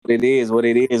It is what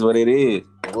it is. What it is.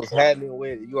 What's happening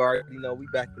with it? You already know we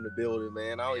back in the building,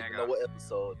 man. I don't even know what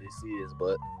episode this is,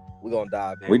 but we're gonna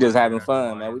dive We in. just having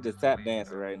fun, man. We just tap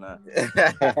dancing right now.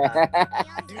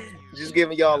 Just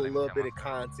giving y'all a little bit of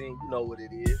content. You know what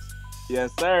it is.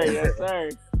 Yes, sir. Yes, sir.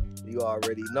 You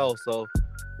already know. So,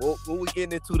 what we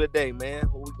getting into today, man?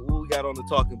 What we got on the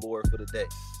talking board for the day?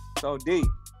 So deep.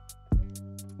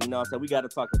 You know what I'm saying? We got to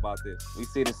talk about this. We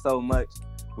see this so much.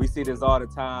 We see this all the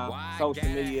time. Social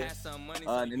media,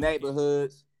 the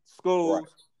neighborhoods, schools,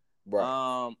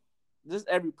 Right. just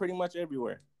pretty much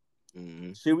everywhere.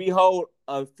 Mm-hmm. Should we hold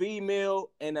a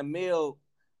female and a male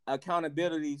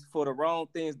accountabilities for the wrong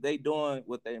things they doing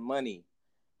with their money?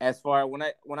 As far when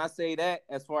I say that,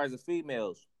 as far as the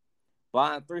females,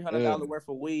 buying $300 worth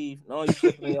of weave, knowing you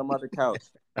sleeping on your mother's couch,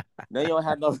 then you don't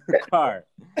have no car,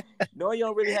 knowing you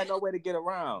don't really have no way to get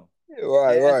around.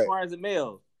 Right. As far as the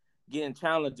males, getting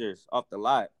challengers off the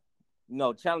lot,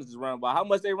 challenges run by how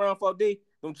much they run for D.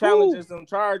 Them challengers, them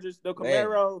Chargers, the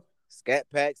Camaros, Scat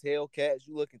Packs, Hellcats.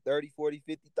 You looking 30, 40,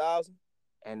 50,000,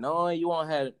 and knowing you won't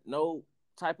have no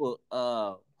type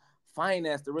of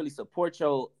finance to really support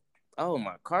your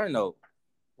my car note.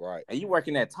 Right. And you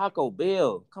working at Taco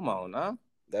Bell. Come on, now.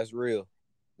 That's real.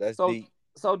 That's deep.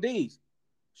 So these,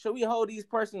 should we hold these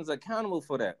persons accountable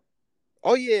for that?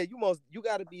 Oh yeah, you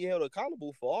got to be held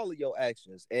accountable for all of your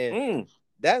actions, and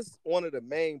that's one of the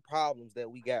main problems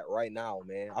that we got right now,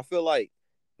 man. I feel like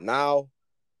now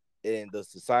in the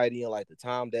society and like the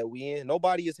time that we in,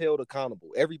 nobody is held accountable.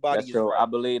 Everybody is right. I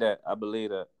believe that.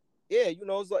 Yeah,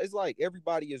 it's like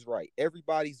everybody is right.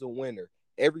 Everybody's a winner.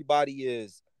 Everybody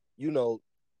is,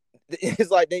 it's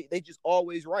like they just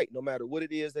always right, no matter what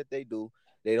it is that they do.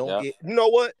 They don't get, you know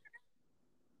what?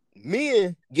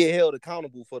 Men get held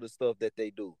accountable for the stuff that they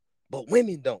do, but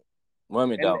women don't.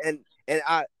 And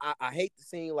I hate to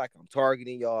seem like I'm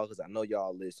targeting y'all because I know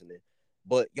y'all listening,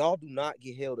 but y'all do not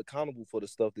get held accountable for the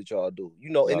stuff that y'all do.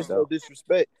 And it's no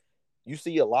disrespect. You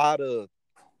see a lot of,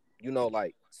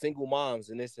 like single moms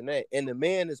and this and that, and the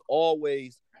man is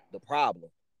always the problem.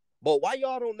 But why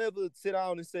y'all don't never sit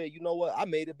down and say, you know what? I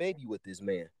made a baby with this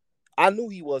man. I knew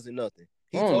he wasn't nothing.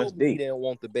 He told me he didn't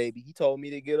want the baby. He told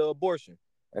me to get an abortion.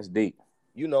 That's deep.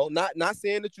 Not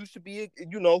saying that you should be,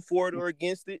 for it or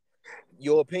against it.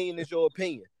 Your opinion is your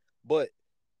opinion. But,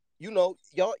 y'all,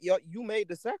 you made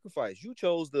the sacrifice. You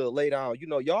chose to lay down.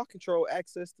 Y'all control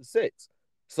access to sex.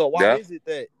 So why is it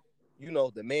that,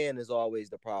 the man is always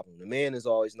the problem? The man is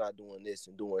always not doing this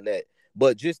and doing that.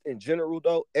 But just in general,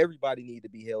 though, everybody need to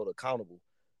be held accountable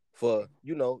for,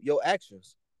 your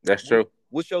actions. That's true.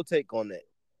 What's your take on that?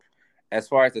 As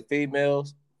far as the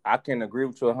females, I can agree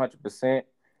with you 100%.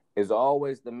 It's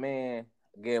always the man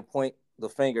getting point the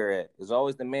finger at. It's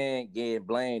always the man getting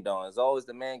blamed on. It's always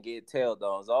the man getting tailed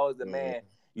on. It's always the man,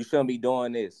 you shouldn't be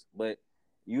doing this. But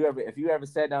if you ever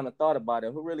sat down and thought about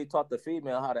it, who really taught the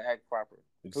female how to act proper?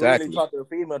 Exactly. Who really taught the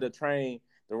female to train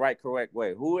the right, correct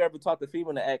way? Whoever taught the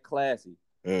female to act classy?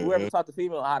 Whoever taught the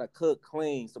female how to cook,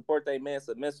 clean, support their man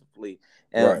submissively,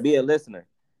 and be a listener?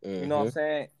 You know what I'm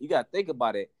saying? You got to think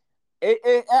about it.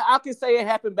 I can say it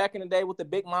happened back in the day with the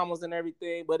big mamas and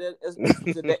everything, but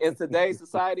in today's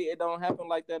society, it don't happen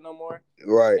like that no more.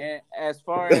 Right. And as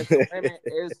far as the women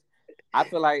I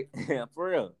feel like for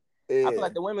real, I feel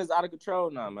like the women's out of control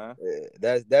now, man.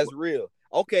 Yeah, that's real.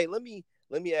 Okay, let me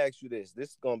ask you this. This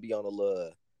is gonna be on a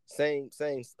little same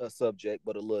subject,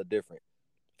 but a little different.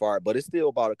 But it's still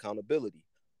about accountability.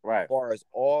 Right. As far as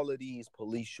all of these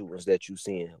police shootings that you're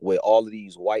seeing, with all of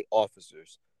these white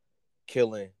officers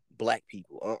killing black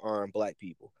people, unarmed black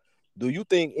people, do you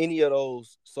think any of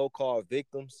those so-called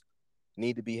victims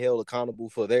need to be held accountable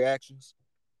for their actions,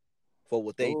 for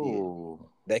what they did?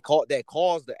 That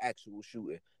caused the actual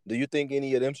shooting. Do you think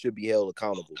any of them should be held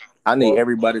accountable? I need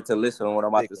everybody to listen to what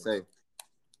I'm about to say.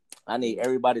 I need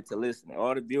everybody to listen.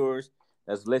 All the viewers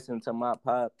that's listening to my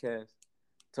podcast,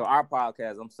 to our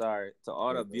podcast, I'm sorry, to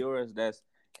all the viewers that's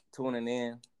tuning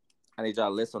in, I need y'all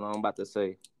to listen to what I'm about to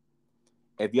say.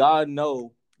 If y'all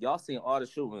know, y'all seen all the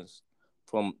shootings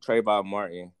from Trayvon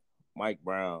Martin, Mike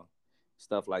Brown,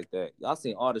 stuff like that. Y'all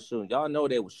seen all the shootings. Y'all know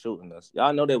they was shooting us.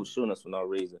 Y'all know they was shooting us for no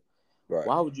reason. Right.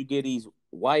 Why would you give these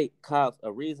white cops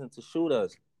a reason to shoot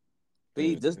us?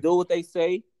 Just do what they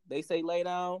say. They say lay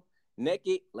down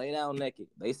naked, lay down naked.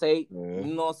 They say, you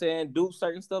know what I'm saying, do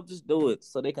certain stuff, just do it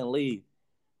so they can leave.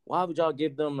 Why would y'all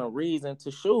give them a reason to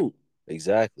shoot?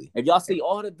 Exactly. If y'all see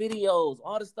all the videos,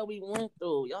 all the stuff we went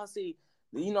through, y'all see,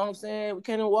 you know what I'm saying, we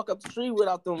can't even walk up the street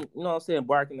without them, you know what I'm saying,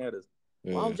 barking at us.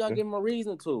 Why would y'all give them a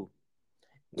reason to?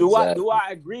 Do I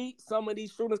agree some of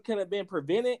these shootings could have been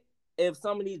prevented if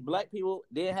some of these black people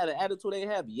didn't have the attitude they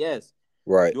have? Yes.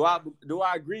 Right. Do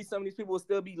I agree some of these people will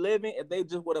still be living if they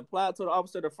just would apply to the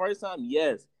officer the first time?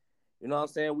 Yes. You know what I'm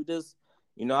saying? We just,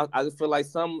 I just feel like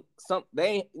some they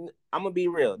ain't, I'm gonna be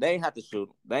real. They ain't have to shoot.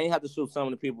 They ain't have to shoot some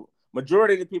of the people.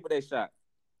 Majority of the people they shot.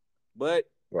 But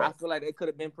I feel like they could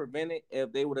have been prevented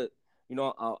if they would have,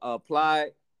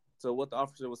 applied to what the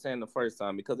officer was saying the first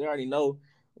time, because they already know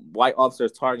white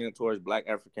officers targeting towards Black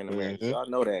African Americans. So I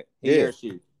know that he or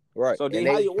she. Right. So D,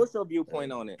 what's your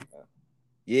viewpoint on it?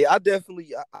 Yeah, I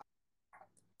definitely.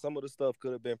 Some of the stuff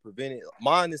could have been prevented.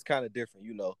 Mine is kind of different,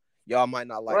 Y'all might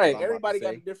not like. Right. Everybody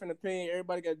got a different opinion.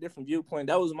 Everybody got a different viewpoint.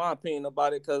 That was my opinion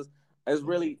about it, because it's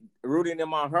really rooted in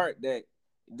my heart that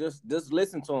just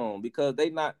listen to them, because they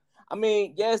not. I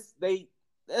mean, yes,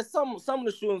 some of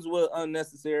the shootings were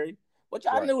unnecessary, but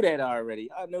y'all knew that already.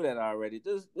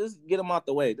 Just get them out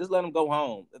the way. Just let them go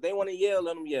home. If they want to yell,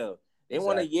 let them yell. They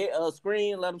want to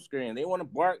scream, let them scream. They want to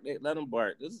bark, let them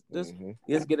bark. Just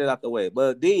get it out the way.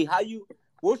 But D,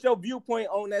 what's your viewpoint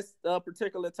on that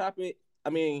particular topic? I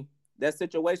mean, that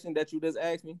situation that you just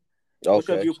asked me. What's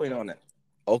your viewpoint on that?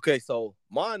 Okay, so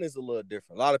mine is a little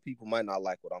different. A lot of people might not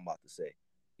like what I'm about to say.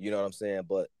 You know what I'm saying?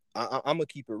 But I'm going to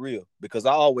keep it real, because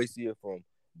I always see it from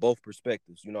both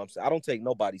perspectives. You know what I'm saying? I don't take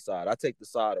nobody's side. I take the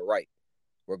side of right,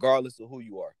 regardless of who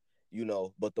you are.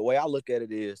 But the way I look at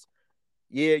it is,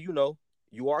 yeah,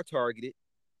 you are targeted.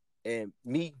 And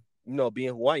me,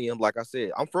 being who I am, like I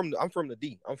said, I'm from the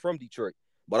D. I'm from Detroit.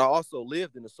 But I also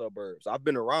lived in the suburbs. I've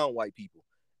been around white people.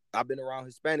 I've been around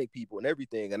Hispanic people and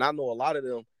everything. And I know a lot of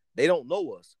them, they don't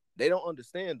know us. They don't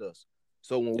understand us.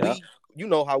 So when we,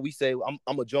 how we say, I'm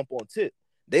going to jump on tip.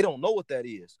 They don't know what that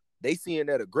is. They seeing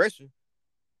that aggression.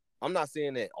 I'm not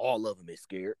saying that all of them is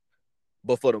scared.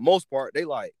 But for the most part, they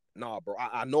like, nah, bro,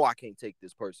 I know I can't take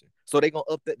this person. So they gonna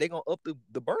up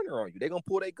the burner on you. They gonna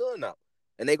pull their gun out.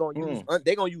 And they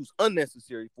gonna use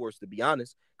unnecessary force, to be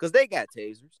honest, because they got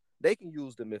tasers. They can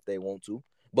use them if they want to.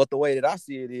 But the way that I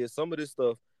see it is, some of this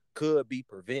stuff could be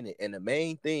prevented. And the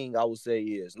main thing I would say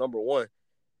is, number one,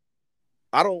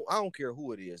 I don't care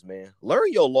who it is, man.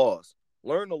 Learn your laws.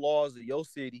 Learn the laws of your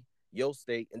city, your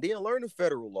state, and then learn the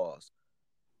federal laws.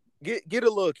 Get a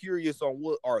little curious on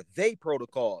what are they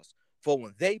protocols for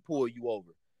when they pull you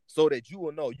over, so that you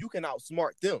will know you can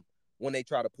outsmart them when they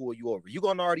try to pull you over. You're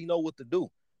going to already know what to do.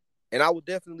 And I would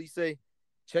definitely say,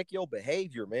 check your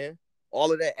behavior, man.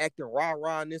 All of that acting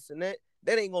rah-rah and this and that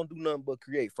ain't going to do nothing but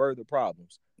create further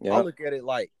problems. Yep. I look at it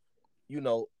like,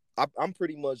 I'm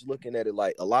pretty much looking at it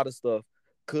like a lot of stuff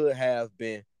could have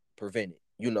been prevented.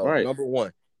 Number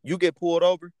one, you get pulled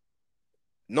over,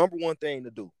 number one thing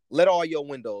to do, let all your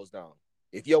windows down.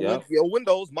 If your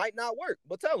windows might not work,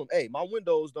 but tell them, hey, my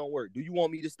windows don't work. Do you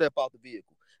want me to step out the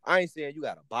vehicle? I ain't saying you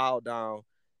got to bow down,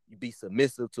 you be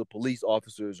submissive to police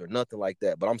officers or nothing like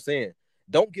that. But I'm saying,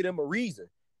 don't give them a reason.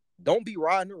 Don't be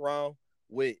riding around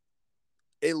with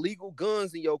illegal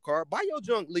guns in your car. Buy your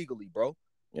junk legally, bro.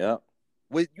 Yeah.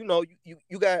 With,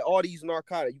 you got all these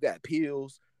narcotics. You got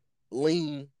pills,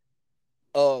 lean,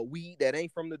 weed that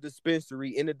ain't from the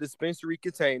dispensary in the dispensary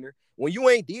container. When you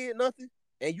ain't did nothing,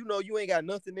 and you ain't got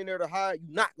nothing in there to hide,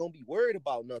 you're not gonna be worried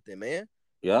about nothing, man.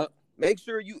 Yeah. Make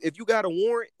sure if you got a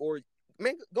warrant, or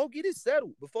man, go get it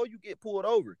settled before you get pulled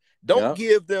over. Don't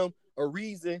give them a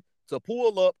reason to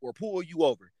pull up or pull you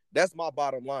over. That's my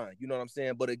bottom line. You know what I'm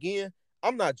saying? But again,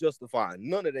 I'm not justifying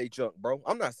none of they junk, bro.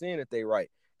 I'm not saying that they right,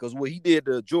 because what he did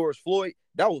to George Floyd,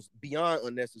 that was beyond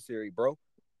unnecessary, bro.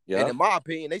 Yeah. And in my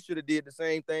opinion, they should have did the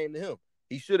same thing to him.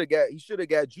 He should have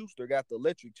got juiced or got the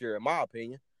electric chair, in my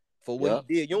opinion, for what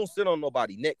he did. You don't sit on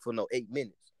nobody's neck for no 8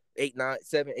 minutes, 8,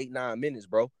 9 minutes,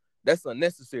 bro. That's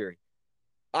unnecessary.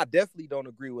 I definitely don't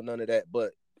agree with none of that.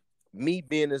 But me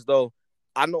being as though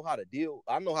I know how to deal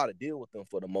with them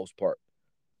for the most part.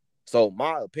 So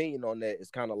my opinion on that is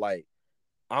kind of like,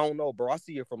 I don't know, bro. I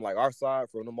see it from like our side,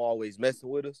 from them always messing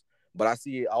with us. But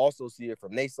I also see it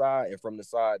from their side and from the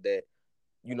side that,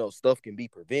 stuff can be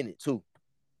prevented too.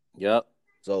 Yep.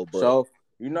 So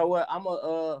you know what? I'm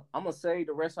gonna say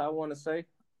the rest I want to say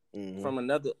from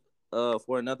another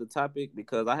for another topic,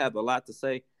 because I have a lot to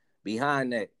say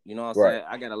behind that. You know what I'm saying?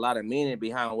 I got a lot of meaning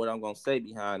behind what I'm gonna say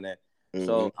behind that.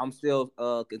 So I'm still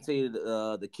continue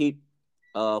to keep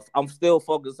I'm still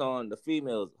focused on the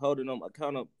females, holding them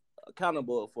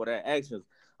accountable for their actions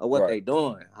of what they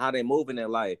doing, how they moving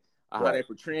in life, how they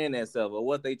portraying themselves, or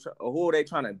what or who they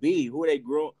trying to be, who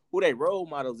they role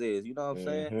models is. You know what I'm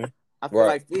saying? I feel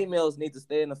like females need to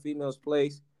stay in the females'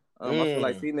 place. I feel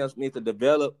like females need to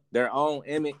develop their own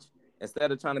image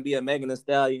instead of trying to be a Megan Thee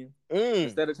Stallion,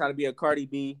 instead of trying to be a Cardi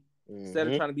B, instead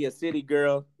of trying to be a city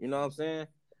girl. You know what I'm saying?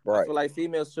 I feel like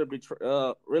females should be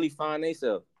really find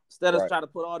themselves. Instead of trying to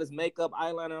put all this makeup,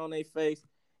 eyeliner on their face,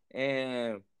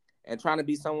 and trying to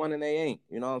be someone and they ain't.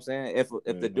 You know what I'm saying? If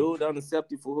the dude don't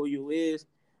accept you for who you is,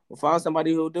 well, find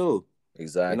somebody who do.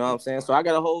 Exactly. You know what I'm saying? So I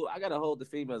gotta hold the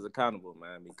females accountable,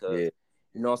 man, because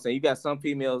you know what I'm saying. You got some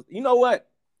females. You know what?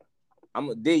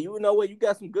 You know what? You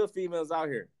got some good females out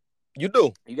here. You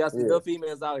do. You got some good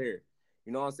females out here.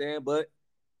 You know what I'm saying? But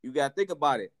you gotta think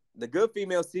about it. The good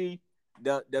females see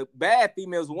the bad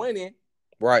females winning.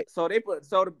 Right. So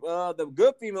the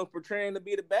good females portraying to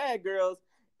be the bad girls,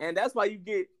 and that's why you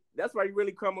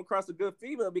really come across a good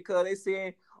female, because they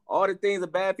seeing all the things a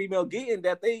bad female getting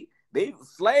that they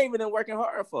slaving and working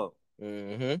hard for.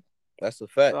 Mm-hmm. That's a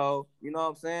fact. So you know what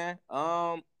I'm saying?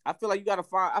 I feel like you gotta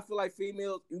find. I feel like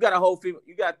females, you gotta hold female.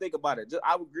 You gotta think about it.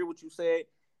 I would agree with you said.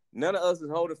 None of us is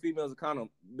holding females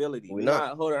accountability. We're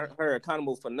not holding her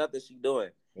accountable for nothing she's doing.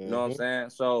 You know what I'm saying?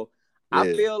 So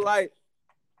I feel like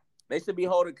they should be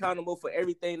held accountable for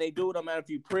everything they do. No matter if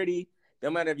you're pretty, no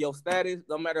matter if your status,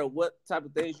 no matter what type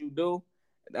of things you do.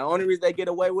 The only reason they get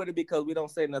away with it because we don't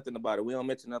say nothing about it. We don't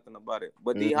mention nothing about it.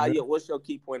 But D, what's your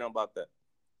key point about that?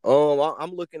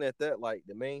 I'm looking at that like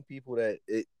the main people that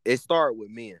it started with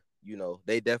men. You know,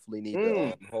 they definitely need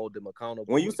to hold them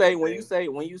accountable. When you say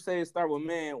it start with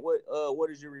men,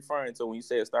 what is you referring to when you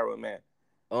say it start with men?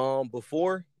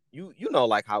 Before you know,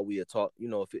 like how we talk. You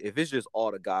know, if it's just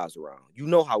all the guys around, you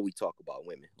know how we talk about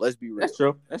women. Let's be real.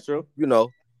 That's true. You know,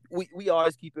 we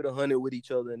always keep it 100 with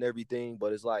each other and everything,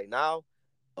 but it's like now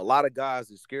a lot of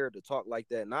guys are scared to talk like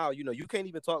that. Now, you know, you can't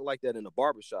even talk like that in a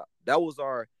barbershop. That was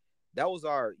our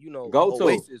you know, go-to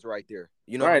oasis right there.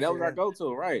 You know, right? That was our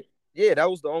go-to, right? Yeah, that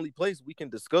was the only place we can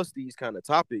discuss these kind of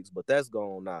topics, but that's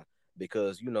gone now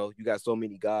because, you know, you got so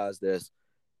many guys that's,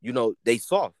 you know, they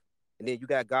soft. And then you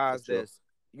got guys that's,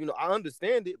 you know, I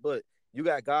understand it, but you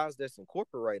got guys that's in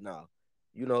corporate right now.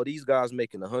 You know, these guys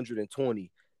making $120,000,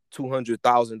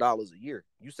 $200,000 a year.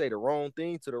 You say the wrong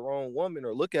thing to the wrong woman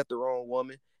or look at the wrong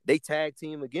woman, they tag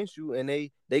team against you and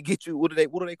they get you. What do they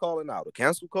call it now? The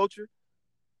cancel culture?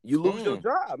 You lose your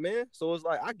job, man. So it's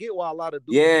like I get why a lot of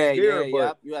dudes scared,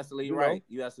 but you absolutely right.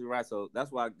 You absolutely right. So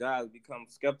that's why guys become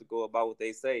skeptical about what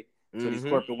they say to these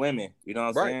corporate women. You know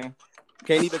what I'm saying?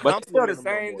 Can't even. But they're still the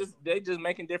same. They just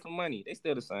making different money. They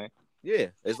still the same. Yeah,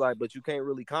 it's like, but you can't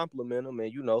really compliment them,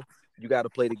 and you know you got to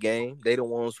play the game. They the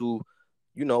ones who,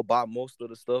 you know, buy most of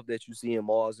the stuff that you see in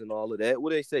malls and all of that.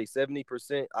 What they say,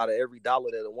 70% out of every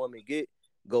dollar that a woman get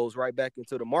goes right back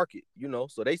into the market, you know,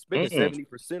 so they spending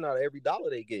 70% out of every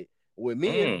dollar they get. With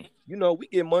men, you know, we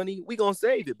get money, we gonna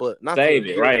save it, but not save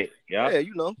it, right? Yeah,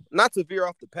 you know, not to veer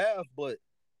off the path, but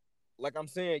like I'm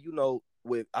saying, you know,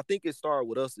 I think it started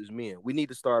with us as men. We need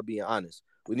to start being honest.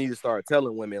 We need to start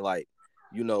telling women, like,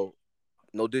 you know,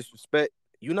 no disrespect,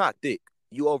 you're not thick,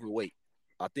 you overweight.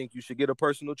 I think you should get a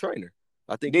personal trainer.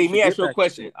 I think. Let me ask you a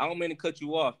question. I don't mean to cut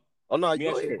you off. Oh no, let me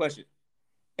ask you a question.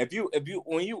 If you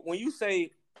when you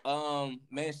say men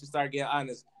should start getting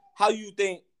honest, how you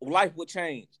think life would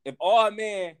change? If all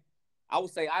men, I would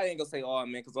say, I ain't gonna say all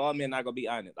men because all men not gonna be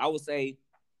honest. I would say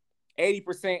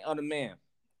 80% of the men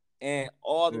and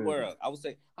all the world. I'm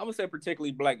gonna say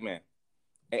particularly black men.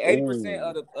 And 80%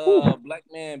 of the black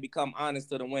men become honest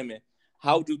to the women.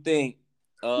 How do you think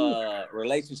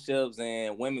relationships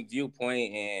and women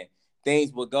viewpoint and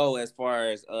things would go as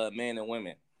far as men and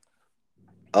women?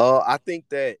 I think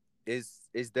that is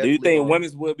definitely. Do you think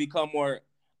women will become more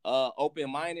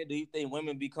open-minded? Do you think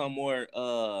women become more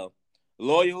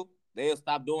loyal? They'll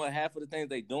stop doing half of the things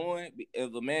they're doing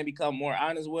if a man become more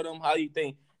honest with them. How do you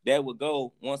think that would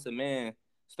go once a man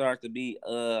starts to be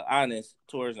honest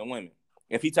towards the women?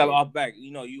 If he tell her off back,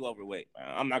 you know, you overweight.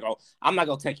 I'm not gonna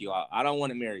take you out. I don't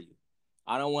want to marry you.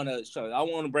 I don't want to show. I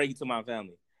want to bring you to my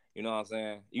family. You know what I'm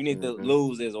saying? You need to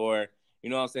lose this, or you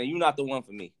know what I'm saying? You're not the one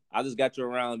for me. I just got you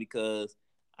around because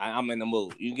I'm in the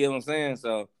mood. You get what I'm saying?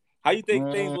 So, how you think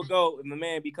things will go if a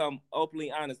man become openly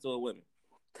honest to a woman?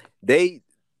 They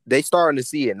starting to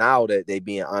see it now that they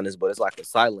being honest, but it's like a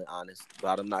silent honest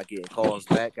about them not getting calls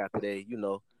back after they, you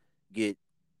know, get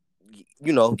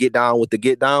down with the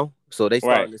get down. So they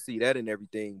starting to see that and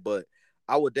everything. But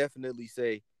I would definitely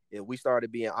say if we started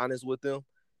being honest with them,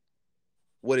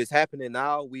 what is happening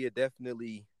now, we'll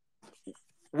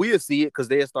see it because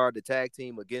they'll start the tag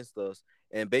team against us.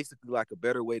 And basically, like a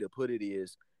better way to put it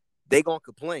is, they gonna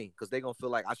complain because they gonna feel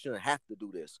like I shouldn't have to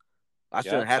do this. I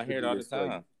shouldn't have to do this.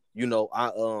 You know,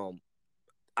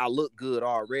 I look good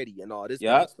already and all this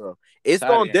kind of stuff. It's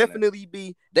gonna definitely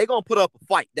be. They gonna put up a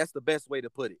fight. That's the best way to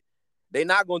put it. They're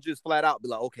not gonna just flat out be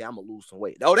like, okay, I'm gonna lose some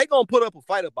weight. No, they gonna put up a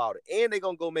fight about it, and they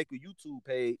gonna go make a YouTube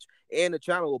page and a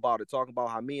channel about it, talking about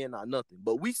how men not nothing.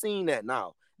 But we seen that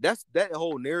now. that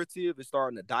whole narrative is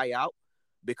starting to die out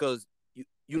because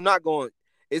you're not going.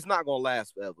 It's not going to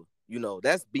last forever. You know,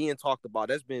 that's being talked about.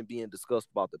 That's been being discussed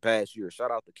about the past year.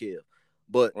 Shout out to Kev.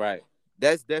 But right.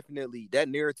 That's definitely, that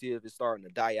narrative is starting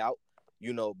to die out,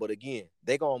 you know. But again,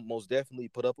 they're going to most definitely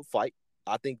put up a fight.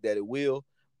 I think that it will,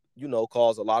 you know,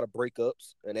 cause a lot of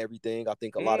breakups and everything. I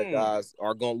think a lot of guys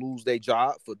are going to lose their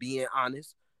job for being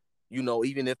honest, you know,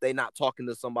 even if they're not talking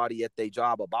to somebody at their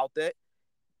job about that.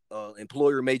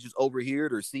 Employer may just overhear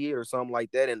it or see it or something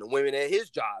like that. And the women at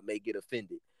his job may get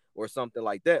offended or something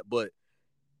like that. But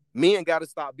men got to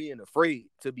stop being afraid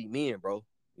to be men, bro.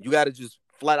 You got to just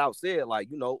flat out say it,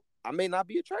 like, you know, I may not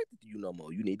be attracted to you no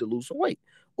more. You need to lose some weight,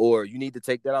 or you need to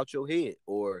take that out your head,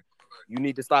 or you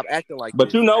need to stop acting like But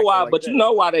this. You know why? Like but that. You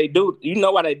know why they do? You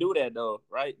know why they do that though,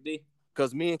 right? D?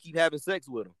 Because men keep having sex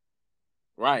with them,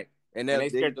 right? And they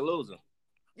scared to lose them.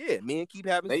 Yeah, men keep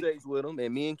having sex with them,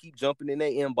 and men keep jumping in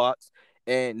their inbox,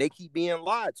 and they keep being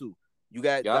lied to. You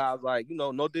got guys like, you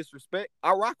know, no disrespect,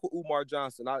 I rock with Umar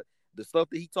Johnson. The stuff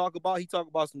that he talk about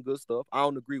some good stuff. I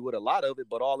don't agree with a lot of it,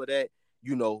 but all of that,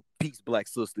 you know, peace, black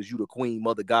sisters, you the queen,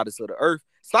 mother goddess of the earth.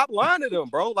 Stop lying to them,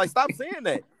 bro. Like, stop saying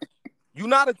that. You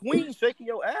not a queen shaking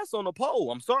your ass on a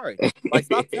pole. I'm sorry. Like,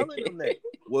 stop telling them that.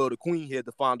 Well, the queen had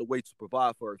to find a way to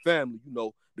provide for her family, you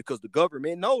know, because the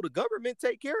government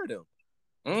take care of them.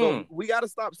 So we got to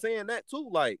stop saying that too,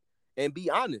 like, and be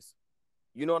honest.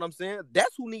 You know what I'm saying?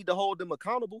 That's who need to hold them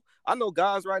accountable. I know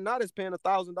guys right now that's paying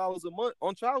 $1,000 a month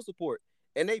on child support,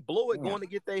 and they blow it going to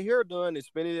get their hair done and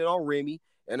spending it on Remy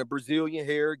and a Brazilian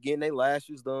hair, getting their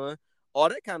lashes done, all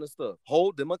that kind of stuff.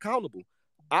 Hold them accountable.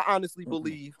 I honestly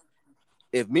believe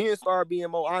if men start being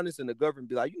more honest and the government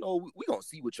be like, you know, we gonna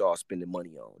see what y'all spending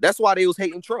money on. That's why they was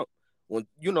hating Trump when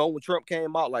Trump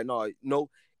came out, like, no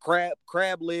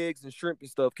crab legs and shrimp and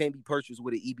stuff can't be purchased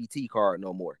with an EBT card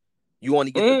no more. You want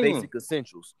to get the basic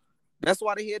essentials. That's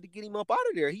why they had to get him up out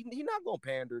of there. He not gonna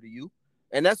pander to you,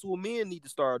 and that's what men need to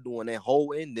start doing, and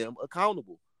holding them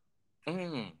accountable.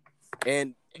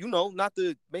 And you know, not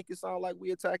to make it sound like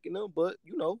we attacking them, but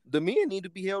you know, the men need to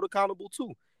be held accountable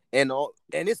too. And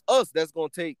it's us that's gonna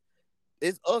take.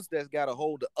 It's us that's gotta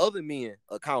hold the other men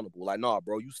accountable. Like, nah,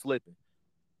 bro, you slipping.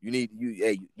 You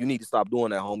need to stop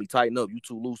doing that, homie. Tighten up. You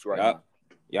too loose right now.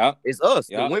 Yeah, it's us.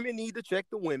 The women need to check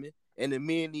the women, and the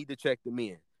men need to check the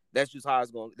men. That's just how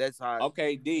it's going. That's how.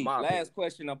 Okay, D. Last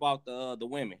question about the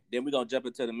women. Then we're gonna jump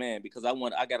into the men because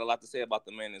I got a lot to say about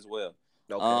the men as well.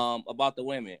 Okay. About the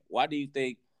women. Why do you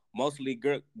think mostly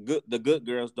the good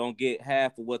girls don't get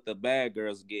half of what the bad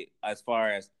girls get as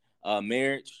far as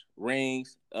marriage,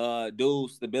 rings,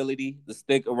 dudes, stability, the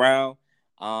stick around,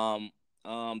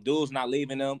 dudes not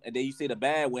leaving them, and then you see the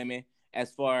bad women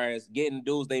as far as getting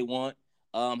dudes they want,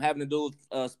 having the dudes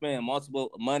spend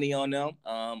multiple money on them,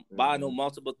 buying them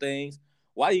multiple things.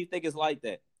 Why do you think it's like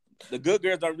that? The good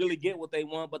girls don't really get what they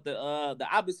want, but the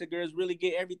opposite girls really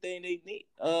get everything they need.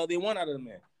 They want out of the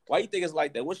man. Why do you think it's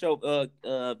like that? What's your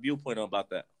viewpoint about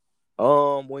that?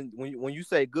 When you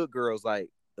say good girls, like,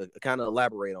 kind of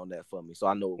elaborate on that for me, so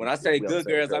I know. When I say good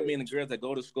girls, I mean the girls that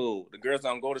go to school, the girls that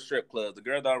don't go to strip clubs, the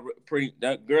girls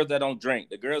the girls that don't drink,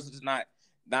 the girls that's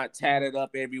not tatted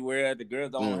up everywhere, the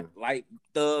girls don't like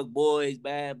thug boys,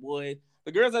 bad boys,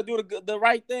 the girls that do the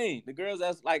right thing, the girls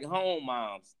that's like home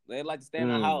moms. They like to stay in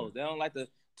the house. They don't like to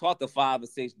talk to 5 or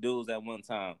 6 dudes at one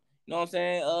time. You know what I'm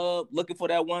saying? Looking for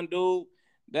that one dude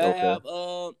that have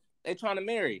they trying to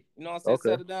marry. You know what I'm saying?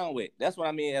 Settle down with. That's what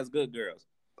I mean as good girls.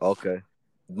 Okay.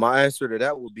 My answer to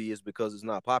that would be is because it's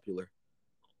not popular.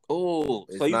 Oh,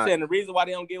 so you saying the reason why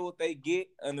they don't get what they get,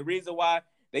 and the reason why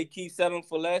they keep settling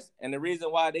for less, and the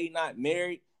reason why they not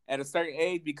married at a certain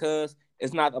age because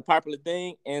it's not a popular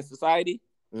thing in society?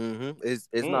 It's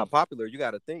not popular. You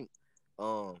got to think.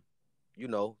 You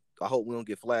know, I hope we don't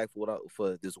get flagged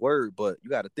for this word, but you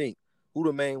got to think who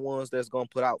the main ones that's gonna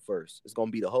put out first. It's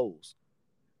gonna be the hoes.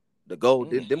 The gold,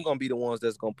 them gonna be the ones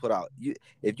that's gonna put out.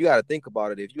 If you got to think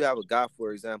about it, if you have a guy,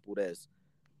 for example, that's,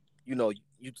 you know,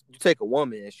 you take a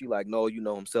woman and she like, no, you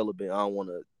know, I'm celibate. I don't want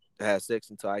to have sex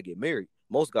until I get married.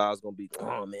 Most guys gonna be,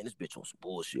 oh man, this bitch on some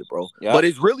bullshit, bro. Yep. But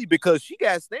it's really because she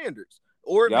got standards,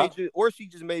 or she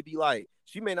just may be like,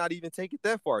 she may not even take it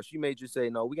that far. She may just say,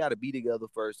 no, we got to be together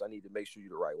first. I need to make sure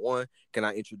you're the right one. Can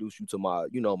I introduce you to my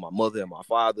mother and my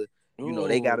father? You know,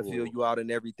 they got to feel you out and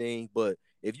everything. But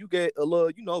if you get a little,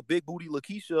 you know, big booty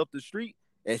Lakeisha up the street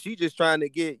and she just trying to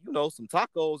get, you know, some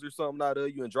tacos or something out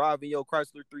of you and driving your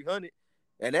Chrysler 300,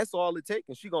 and that's all it takes,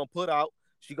 and she gonna put out,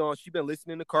 she been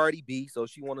listening to Cardi B, so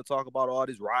she want to talk about all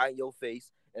this ride in your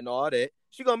face and all that.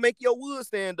 She gonna make your wood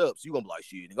stand up. So you gonna be like,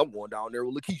 shit, I'm going down there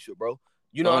with Lakeisha, bro.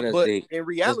 You know, but in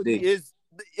reality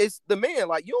it's the man.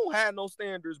 Like, you don't have no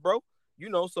standards, bro. You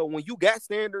know, so when you got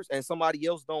standards and somebody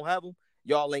else don't have them,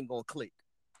 y'all ain't gonna click.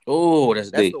 Oh,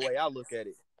 that's deep. That's the way I look at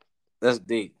it. That's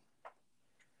deep.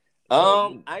 I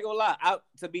ain't gonna lie.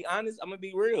 To be honest, I'm gonna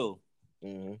be real.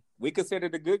 Mm-hmm. We consider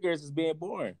the good girls as being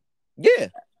boring. Yeah.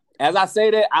 As I say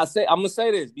that, I'm gonna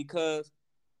say this because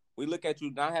we look at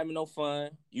you not having no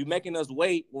fun. You making us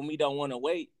wait when we don't want to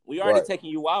wait. We already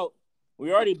taking you out.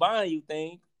 We already buying you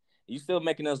things. You still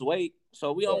making us wait.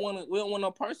 So we don't want to. We don't want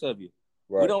no parts of you.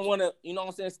 Right. We don't want to. You know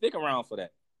what I'm saying? Stick around for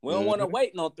that. We don't want to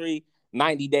wait no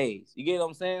 90 days. You get what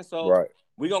I'm saying? So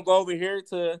we gonna go over here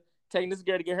to taking this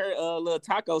girl to get her a little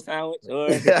taco sandwich or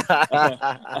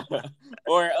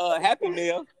Happy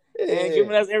Meal and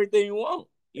giving us everything you want.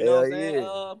 You know what I'm saying?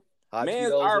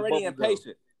 Man's already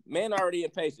impatient. Men already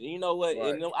impatient. You know what?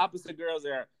 And the opposite girls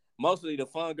are mostly the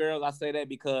fun girls. I say that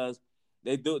because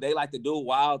they like to do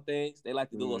wild things. They like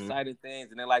to do exciting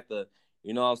things, and they like to,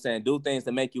 you know what I'm saying, do things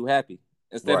to make you happy.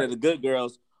 Instead of the good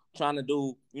girls trying to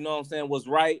do, you know what I'm saying, what's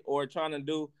right, or trying to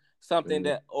do something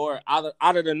that, or out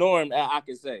of the norm, I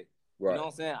can say. Right. You know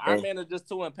what I'm saying? Our men are just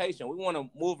too impatient. We want to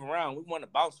move around. We want to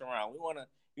bounce around. We want to,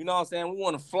 you know what I'm saying? We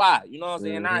want to fly. You know what I'm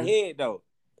saying? In our head, though.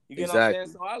 You get what I'm saying?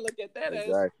 So I look at that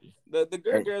as the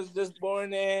good girls are just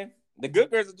boring in. The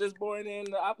good girls are just boring in.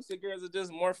 The opposite girls are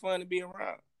just more fun to be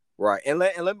around. Right. And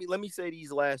let me say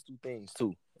these last two things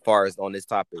too, as far as on this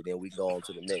topic. Then we go on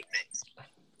to the next.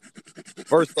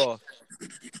 First off,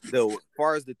 as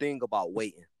far as the thing about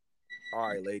waiting. All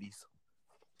right, ladies.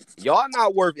 Y'all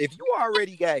not worth, if you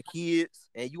already got kids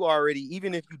and you already,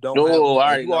 even if you don't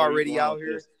have, you already out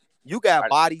here, you got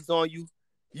bodies on you,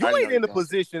 you ain't in a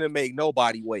position to make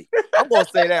nobody wait. I'm going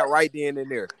to say that right then and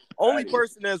there. Only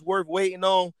person that's worth waiting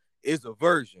on is a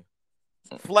virgin.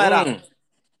 Flat out.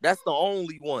 That's the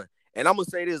only one. And I'm going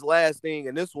to say this last thing,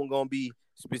 and this one going to be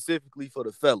specifically for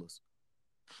the fellas.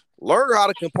 Learn how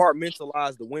to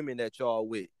compartmentalize the women that y'all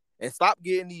with. And stop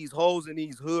getting these hoes and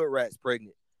these hood rats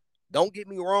pregnant. Don't get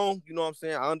me wrong. You know what I'm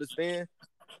saying? I understand.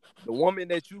 The woman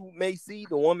that you may see,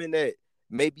 the woman that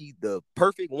may be the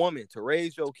perfect woman to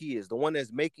raise your kids, the one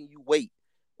that's making you wait,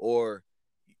 or,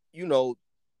 you know,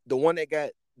 the one that got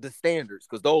the standards,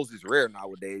 because those is rare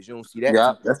nowadays. You don't see that.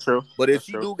 Yeah, that's true. But if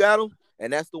she do got them,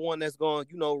 and that's the one that's going,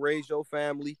 you know, raise your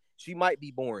family, she might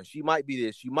be boring. She might be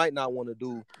this. She might not want to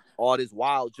do all this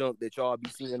wild junk that y'all be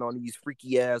seeing on these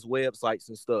freaky ass websites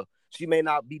and stuff. She may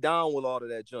not be down with all of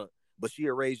that junk, but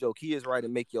she'll raise your kids right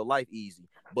and make your life easy.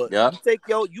 But you take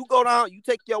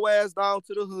your ass down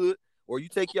to the hood, or you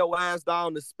take your ass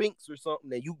down to Spinks or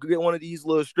something, and you get one of these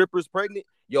little strippers pregnant,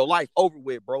 your life over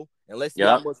with, bro. And let's see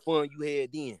how much fun you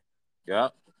had then. Yeah.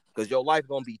 Because your life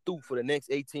gonna be through for the next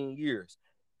 18 years.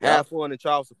 Have fun in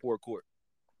child support court.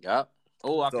 Yeah.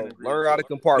 Oh, so learn how to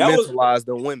compartmentalize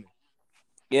the women.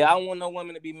 Yeah, I don't want no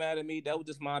women to be mad at me. That was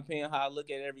just my opinion, how I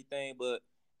look at everything. But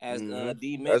as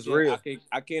D mentioned,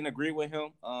 I can't agree with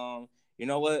him. You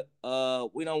know what?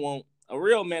 We don't want a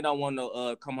real man. Don't want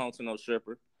to come home to no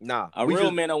stripper. Nah, a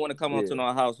real man don't want to come home to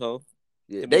no household.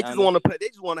 Yeah, they just want to play. They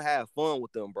just want to have fun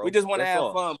with them, bro. We just want to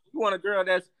have fun. We want a girl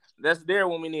that's there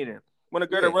when we need her. Want a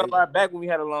girl to rub our back when we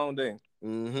had a long day.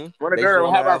 Want a girl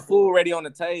to have our food ready on the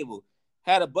table.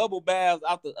 Had a bubble bath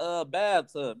out the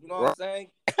bathtub. You know what I'm saying?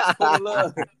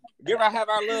 Have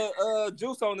our little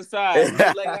juice on the side.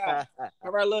 Lay out.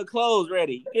 Have our little clothes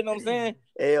ready. You know what I'm saying?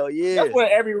 Hell yeah. That's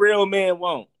what every real man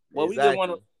wants. Well, we just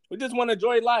want to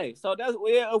enjoy life. So that's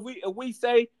if we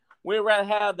say we'd rather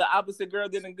have the opposite girl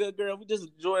than a good girl, we just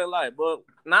enjoy life. But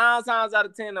 9 times out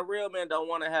of 10, the real men don't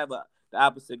want to have the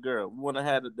opposite girl. We want to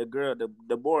have the girl,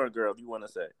 the boring girl, if you want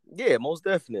to say. Yeah, most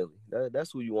definitely.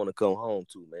 That's who you want to come home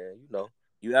to, man. You know.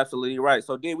 You're absolutely right.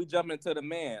 So then we jump into the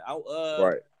man.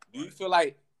 Right. Do you feel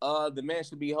like the man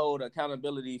should be held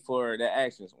accountability for their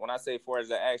actions? When I say for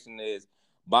his action is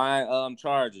buying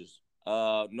chargers,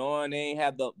 knowing they ain't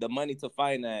have the money to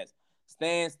finance,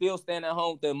 still staying at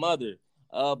home with their mother,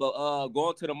 but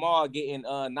going to the mall getting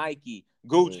Nike,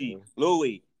 Gucci,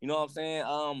 Louis. You know what I'm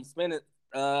saying? Spending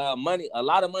money, a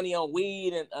lot of money on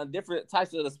weed and different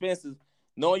types of expenses,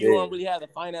 knowing you don't really have the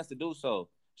finance to do so.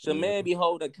 Should man be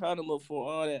held accountable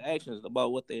for all their actions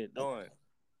about what they're doing?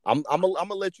 I'm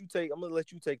gonna let you take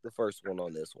the first one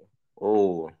on this one.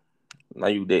 Oh, no,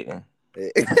 you didn't. No,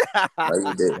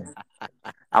 you didn't.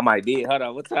 I might be. Hold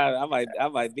on, what time? I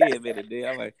might be a minute. Dude.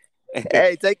 I might.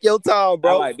 Hey, take your time,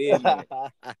 bro. I might be a minute.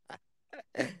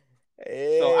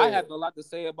 Hey. So I have a lot to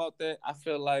say about that. I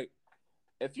feel like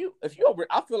if you over,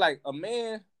 I feel like a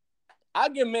man. I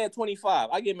give man 25.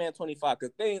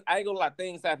 because things. I ain't gonna lie,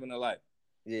 things happen in life.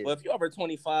 Yeah. But if you're over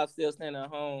 25, still staying at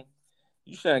home,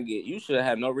 You should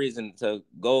have no reason to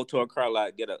go to a car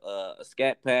lot, get a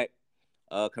Scat Pack,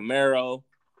 a Camaro,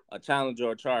 a Challenger,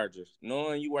 or Chargers,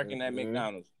 knowing you working at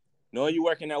McDonald's, knowing you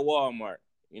working at Walmart.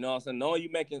 You know what I'm saying? Knowing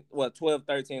you making what $12,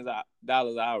 $13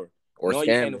 an hour, Or knowing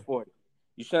you can't scamming. afford it.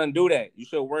 You shouldn't do that. You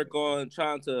should work on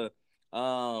trying to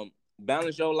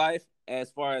balance your life as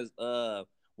far as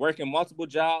working multiple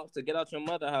jobs to get out your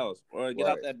mother house or get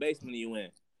out that basement you in.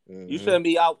 You shouldn't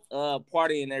be out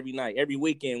partying every night, every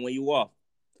weekend when you off.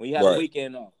 When you have a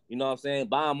weekend off. You know what I'm saying?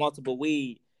 Buying multiple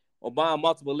weed or buying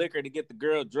multiple liquor to get the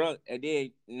girl drunk and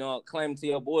then, claiming to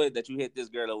your boy that you hit this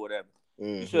girl or whatever.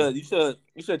 You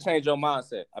should change your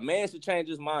mindset. A man should change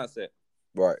his mindset.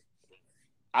 Right.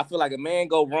 I feel like a man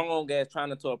go wrong as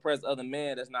trying to oppress other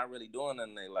men that's not really doing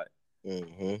nothing in their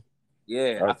life.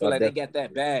 Yeah, I feel like they got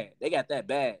that bad. They got that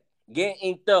bad. Getting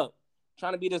inked up,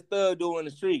 trying to be this thug dude in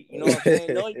the street. You know what I'm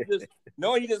saying?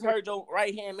 knowing you just heard your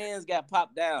right hand man's got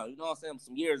popped down. You know what I'm saying?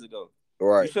 Some years ago.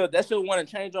 Right. That should want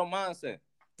to change your mindset.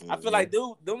 I feel like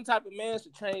them type of men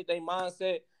should change their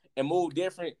mindset and move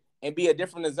different and be a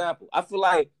different example. I feel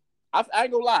like I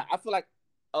ain't gonna lie. I feel like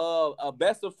a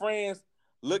best of friends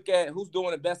look at who's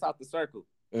doing the best out the circle.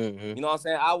 You know what I'm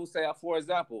saying? I would say, for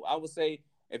example,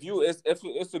 if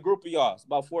it's a group of y'all, it's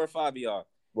about 4 or 5 of y'all.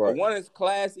 Right. One is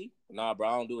classy. Nah, bro,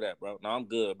 I don't do that, bro. Nah, I'm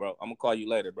good, bro. I'm gonna call you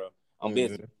later, bro. I'm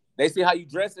busy. They see how you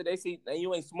dress it. They see that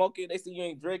you ain't smoking. They see you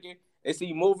ain't drinking. They see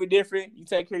you moving different. You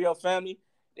take care of your family.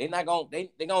 They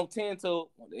gonna tend to,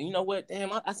 you know what?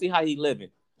 Damn, I see how he living.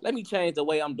 Let me change the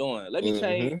way I'm doing. Let me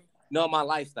change, my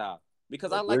lifestyle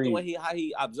because I like the way how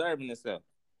he observing himself.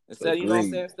 Instead, you know what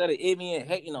I'm saying? Instead of envying and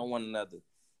hating on one another.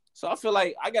 So I feel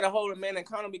like I gotta hold a man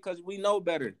accountable because we know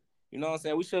better. You know what I'm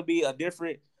saying? We should be a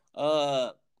different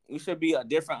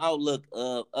outlook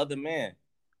of other men.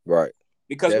 Right.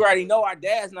 Because we already know our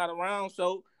dad's not around,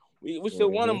 so we should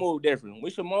want to move different. We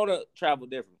should want to travel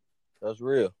different. That's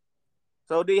real.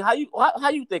 So D, how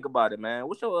you think about it, man?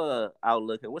 What's your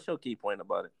outlook and what's your key point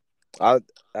about it?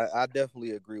 I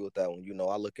definitely agree with that one.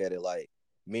 I look at it like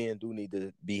men do need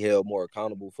to be held more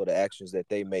accountable for the actions that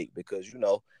they make because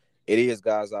it is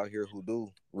guys out here who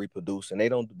do reproduce and they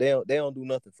don't do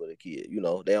nothing for the kid.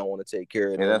 They don't want to take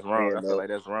care of them. Yeah, that's wrong. I feel like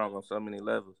that's wrong on so many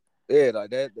levels. Yeah,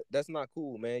 like that's not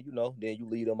cool, man. Then you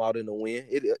lead them out in the wind.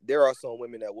 There are some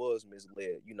women that was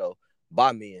misled,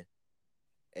 by men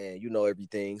and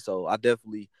everything. So I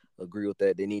definitely agree with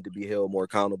that. They need to be held more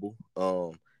accountable.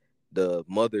 The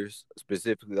mothers,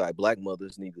 specifically like black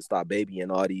mothers, need to stop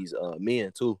babying all these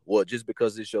men too. Well, just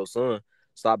because it's your son,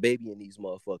 stop babying these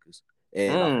motherfuckers.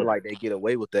 And I feel like they get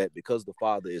away with that because the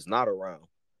father is not around.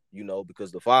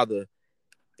 Because the father,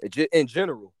 in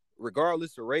general,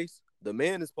 regardless of race, the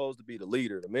man is supposed to be the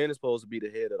leader. The man is supposed to be the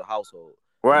head of the household.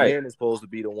 Right. The man is supposed to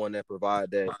be the one that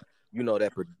provide that,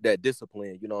 that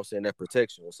discipline. You know what I'm saying? That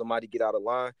protection. When somebody get out of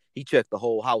line, he checked the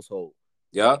whole household.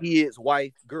 Yeah, kids,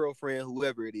 wife, girlfriend,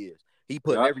 whoever it is, he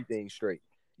putting everything straight.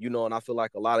 And I feel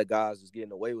like a lot of guys is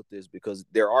getting away with this because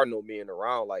there are no men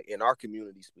around, like in our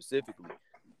community specifically,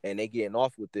 and they getting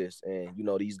off with this. And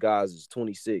these guys is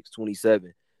 26,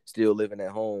 27, still living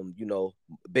at home.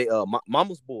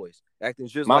 Mama's boys acting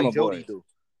just Mama like Jody do.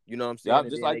 You know what I'm saying? Yeah,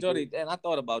 just like Jody. And I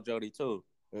thought about Jody too.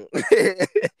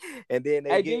 And then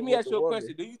hey, let me ask you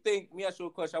a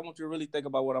question. I want you to really think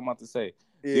about what I'm about to say.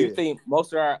 Yeah. Do you think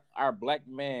most of our black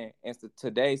men in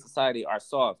today's society are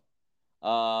soft,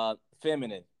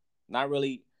 feminine, not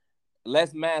really,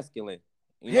 less masculine?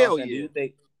 Hell yeah. Do you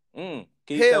think? Can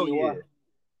you tell me why?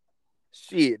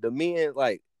 Shit, the men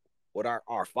like with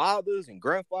our fathers and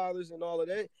grandfathers and all of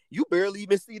that, you barely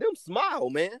even see them smile,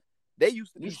 man. They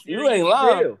used to be. You ain't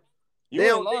lying. You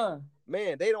ain't lying.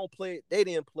 Man, they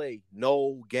didn't play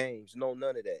no games, none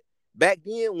of that. Back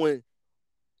then when,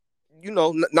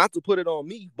 not to put it on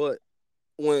me, but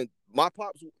when my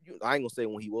pops, I ain't gonna say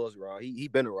when he was around, he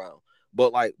been around.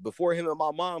 But like before him and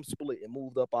my mom split and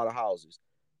moved up out of houses,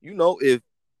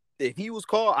 if he was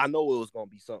called, I know it was gonna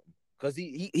be something. Cause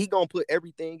he gonna put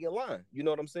everything in line. You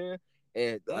know what I'm saying?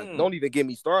 And don't even get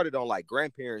me started on like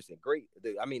grandparents and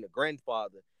a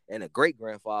grandfather and a great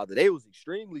grandfather. They was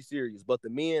extremely serious. But the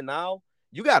men now,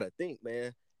 you gotta think,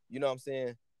 man. You know what I'm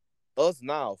saying? Us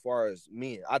now, as far as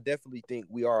men, I definitely think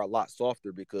we are a lot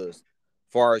softer because, as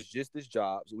far as just this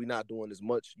jobs, we're not doing as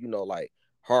much, like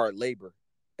hard labor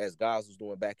as guys was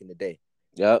doing back in the day.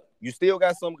 Yep. You still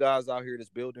got some guys out here that's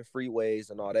building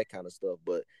freeways and all that kind of stuff,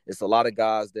 but it's a lot of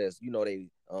guys that's, they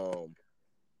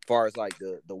far as like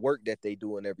the work that they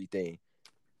do and everything.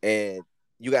 And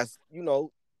you guys,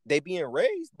 they being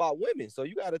raised by women. So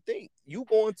you got to think, you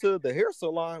going to the hair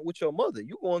salon with your mother,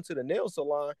 you going to the nail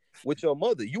salon with your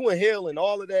mother, you inhaling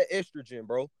all of that estrogen,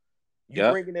 bro.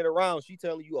 You bringing it around. She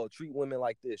telling you, oh, treat women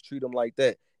like this, treat them like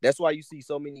that. That's why you see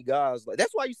so many guys. Like,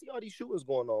 that's why you see all these shootings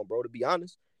going on, bro. To be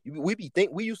honest, we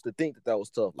used to think that was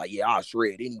tough. Like, yeah, I'll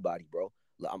shred anybody, bro.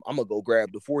 I'm gonna go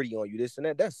grab the 40 on you, this and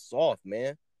that. That's soft,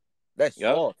 man. That's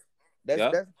soft.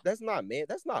 That's not, man.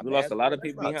 That's not. We lost a lot of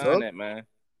people behind that, man.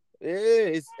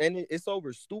 Yeah, it's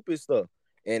over stupid stuff.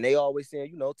 And they always saying,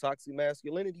 you know, toxic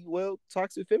masculinity. Well,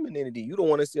 toxic femininity. You don't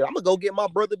want to say, I'm gonna go get my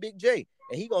brother Big J,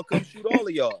 and he gonna come shoot all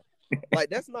of y'all. Like,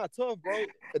 that's not tough, bro.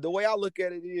 The way I look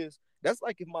at it is, that's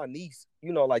like if my niece,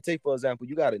 you know, like, take for example,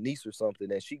 you got a niece or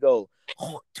something, and she go,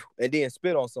 oh, and then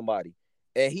spit on somebody,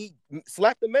 and he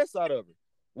slapped the mess out of her.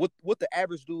 What the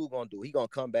average dude gonna do? He gonna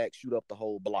come back, shoot up the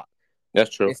whole block. That's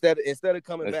true. Instead of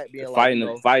coming back being fighting, like,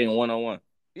 you know, fighting 1-on-1.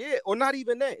 Yeah, or not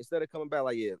even that. Instead of coming back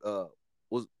like, yeah,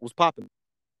 was popping.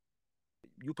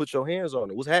 You put your hands on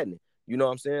it. What's happening? You know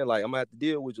what I'm saying? Like, I'm gonna have to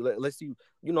deal with you. Let's see.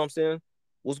 You know what I'm saying?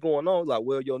 What's going on? Like,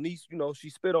 well, your niece, you know, she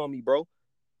spit on me, bro.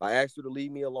 I asked her to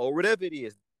leave me alone, or whatever it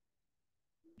is.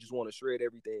 Just want to shred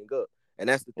everything up, and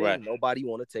that's the thing. Right. Nobody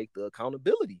want to take the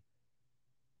accountability.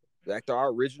 Back to our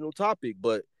original topic,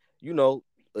 but you know,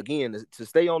 again, to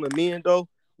stay on the men though,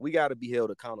 we got to be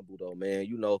held accountable though, man.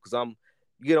 You know, because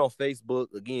you get on Facebook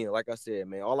again, like I said,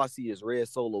 man. All I see is red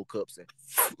Solo cups and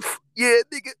yeah,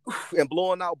 nigga, and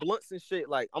blowing out blunts and shit.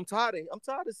 Like, I'm tired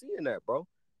of seeing that, bro.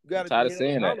 You got to be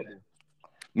held accountable.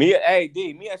 Hey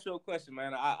D, me ask you a question,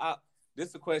 man. This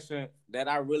is a question that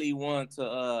I really want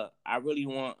that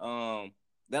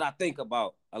I think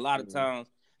about a lot of times,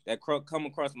 that come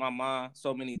across my mind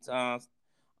so many times.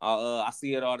 I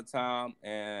see it all the time,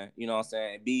 and you know what I'm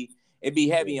saying, it be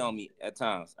heavy on me at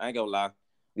times. I ain't gonna lie.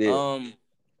 Yeah.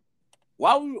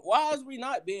 Why is we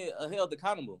not being held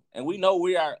accountable? And we know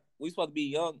we supposed to be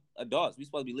young adults. We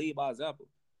supposed to be lead by example.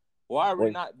 Why are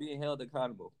we not being held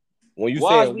accountable?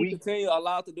 Why is we continue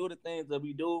allowed to do the things that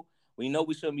we do, we know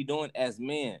we shouldn't be doing as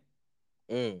men?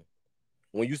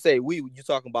 When you say we, you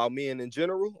talking about men in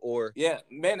general, or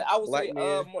men? I would say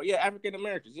more, African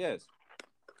Americans, yes.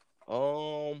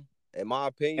 In my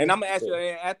opinion, and I'm gonna ask you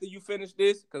after you finish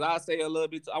this, because I'll say a little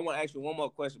bit. I want to ask you one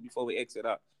more question before we exit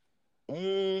out.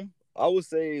 I would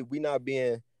say we not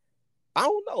being. I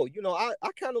don't know. You know, I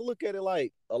kind of look at it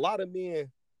like a lot of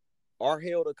men are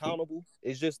held accountable.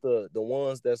 It's just the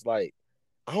ones that's like,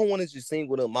 I don't want to just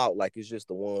single them out. Like, it's just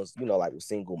the ones, you know, like with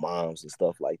single moms and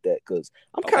stuff like that. Because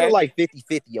I'm kind of like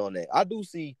 50-50 on that. I do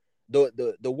see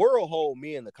the world hold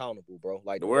men accountable, bro.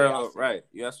 Like, the world, right?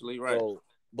 You're absolutely right. So,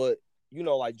 but you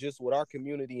know, like, just with our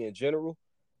community in general,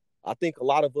 I think a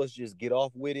lot of us just get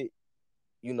off with it.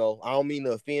 You know, I don't mean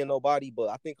to offend nobody, but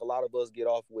I think a lot of us get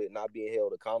off with not being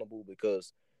held accountable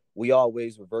because we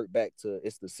always revert back to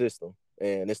it's the system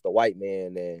and it's the white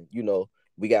man, and you know,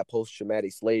 we got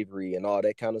post-traumatic slavery and all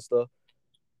that kind of stuff.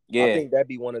 Yeah, I think that'd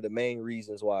be one of the main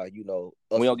reasons why, you know,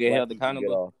 we don't get held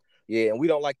accountable. Yeah, and we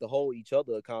don't like to hold each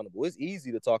other accountable. It's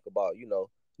easy to talk about, you know,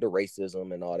 the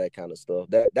racism and all that kind of stuff.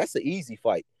 That's an easy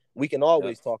fight. We can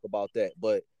always talk about that,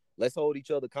 but let's hold each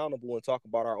other accountable and talk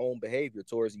about our own behavior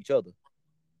towards each other.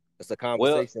 It's a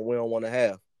conversation we don't want to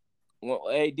have. Well,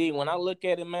 AD, when I look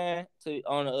at it, man,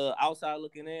 on the outside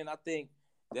looking in, I think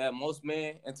that most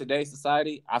men in today's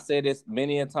society, I said this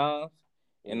many a times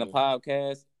in the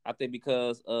podcast, I think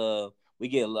because we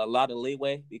get a lot of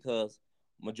leeway because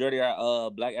majority of our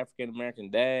Black African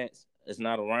American dads is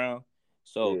not around.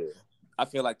 So I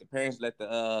feel like the parents let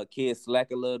the kids slack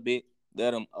a little bit,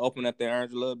 let them open up their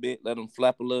arms a little bit, let them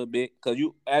flap a little bit. Because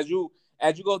as you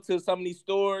go to some of these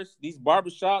stores, these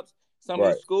barbershops, some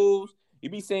of these schools, you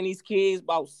be seeing these kids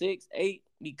about 6, 8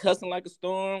 be cussing like a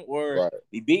storm or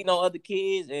be beating on other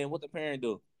kids, and what the parent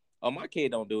do? Oh, my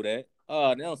kid don't do that.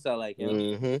 Oh, they don't sound like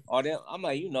him. Or I'm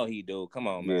like, you know he do. Come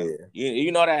on, man.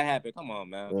 You know that happened. Come on,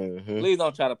 man. Please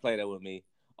don't try to play that with me.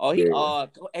 Oh,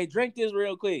 hey, drink this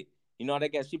real quick. You know,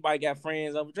 she probably got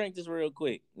friends. Drink this real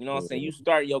quick. You know what I'm saying? You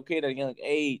start your kid at a young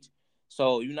age,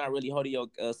 so you're not really holding your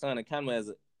son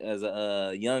accountable as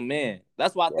a young man.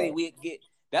 That's why I think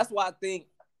that's why I think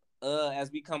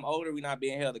as we come older, we're not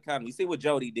being held accountable. You see what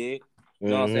Jody did. You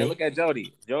know what I'm saying? Look at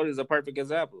Jody. Jody's a perfect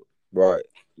example. Right.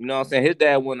 You know what I'm saying? His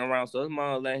dad wasn't around, so his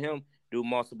mom let him do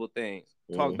multiple things.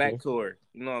 Talk back to her.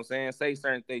 You know what I'm saying? Say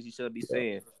certain things you should be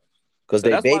saying. Because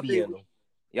they babying them.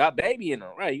 Y'all babying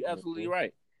them. Right. You're absolutely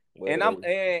right. Well, and I'm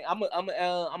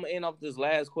gonna end off this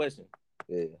last question.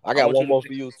 Yeah. I got one more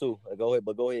for you too. Go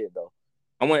ahead though.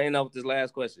 I want to end off with this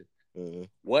last question.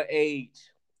 What age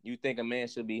you think a man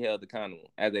should be held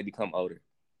accountable as they become older?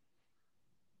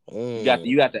 You got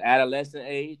the adolescent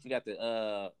age, you got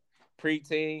the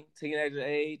preteen, teenager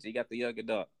age, you got the young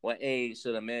adult. What age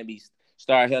should a man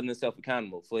start holding himself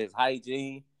accountable for his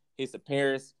hygiene, his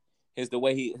appearance, his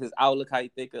outlook, how he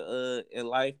think in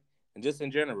life, and just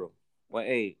in general. What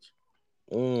age?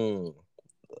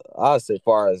 I'd say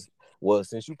far as well,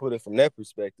 since you put it from that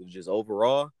perspective, just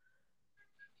overall,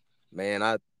 man,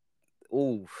 I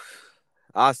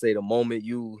say the moment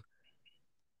you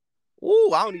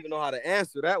I don't even know how to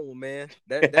answer that one, man.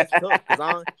 That's tough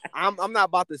because I'm not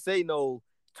about to say no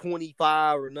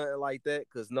 25 or nothing like that.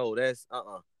 Cause no, that's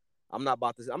I'm not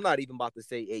even about to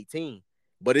say 18.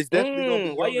 But it's definitely gonna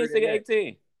be Why you younger didn't than say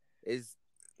that. 18? It's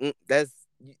that's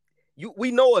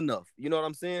we know enough. You know what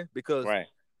I'm saying? Because Right.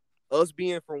 us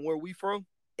being from where we from,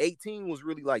 18 was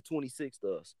really like 26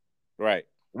 to us. Right.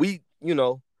 We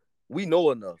know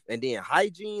enough. And then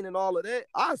hygiene and all of that,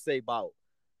 I say about.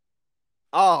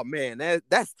 Oh man,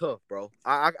 that's tough, bro.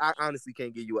 I honestly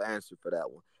can't give you an answer for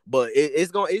that one. But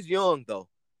it's young though.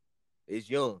 It's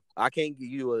young. I can't give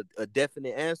you a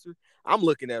definite answer. I'm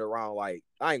looking at around like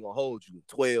I ain't gonna hold you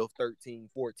 12, 13,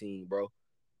 14, bro.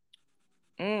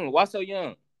 Why so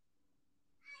young?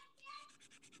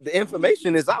 The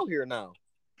information is out here now.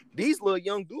 These little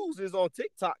young dudes is on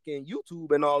TikTok and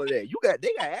YouTube and all of that.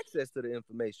 They got access to the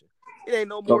information. It ain't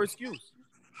no more excuse.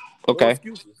 No Okay.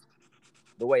 excuses.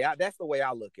 That's the way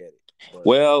I look at it. But,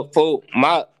 Well,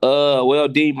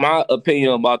 D, my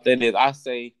opinion about that is I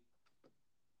say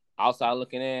outside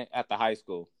looking in at the high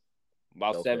school,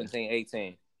 about okay. 17,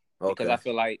 18. Because Okay. I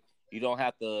feel like you don't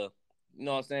have to, you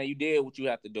know what I'm saying? You did what you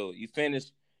have to do. You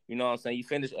finished, you know what I'm saying? You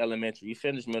finished elementary, you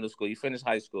finished middle school, you finished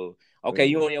high school. Okay,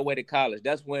 you on your way to college.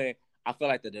 That's when I feel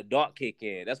like the adult kick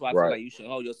in. That's why I feel like you should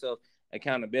hold yourself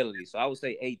accountability. So I would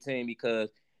say 18 because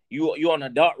you on the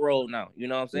adult road now. You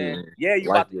know what I'm saying? Yeah, you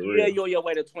on your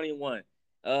way to 21.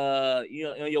 You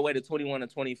on your way to 21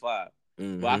 and 25.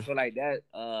 But I feel like that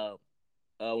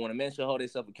when a man should hold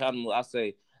himself accountable, I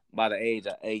say by the age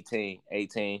of 18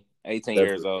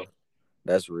 years old.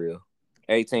 That's real.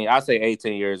 18. I say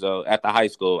 18 years old at the high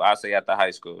school. I say at the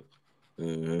high school.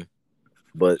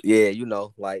 But yeah,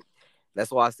 like that's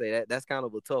why I say that's kind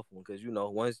of a tough one because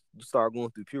once you start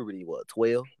going through puberty,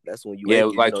 12? That's when you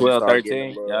like 12,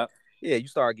 13. Yeah. Yeah, you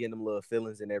start getting them little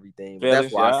feelings and everything. But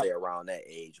that's why I say around that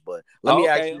age. But let me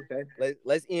ask you. Okay.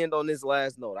 Let's end on this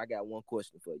last note. I got one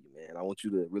question for you, man. I want you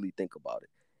to really think about it.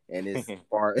 And it's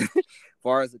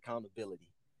far as accountability.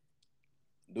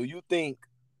 Do you think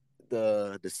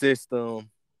the system,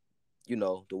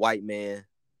 the white man,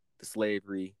 the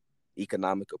slavery,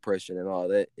 economic oppression, and all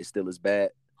that is still as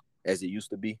bad as it used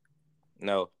to be?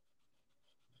 No.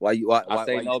 I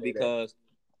say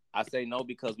no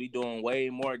because we doing way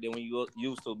more than we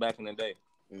used to back in the day.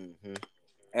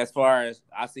 As far as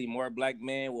I see more black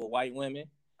men with white women,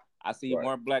 I see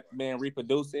more black men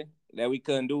reproducing that we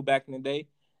couldn't do back in the day.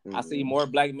 I see more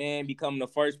black men becoming the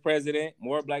first president,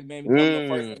 more black men becoming the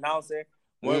first announcer,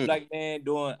 more black men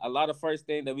doing a lot of first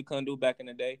things that we couldn't do back in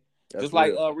the day. That's just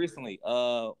like recently,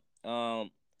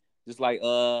 just like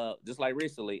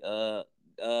recently,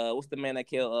 what's the man that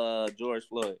killed George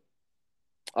Floyd?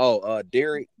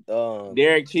 Derek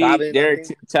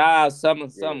Child,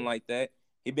 something like that.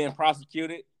 He been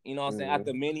prosecuted, you know what I'm saying,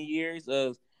 after many years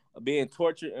of being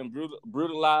tortured and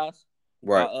brutalized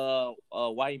by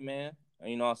a white man.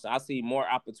 You know what I'm saying? I see more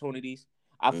opportunities.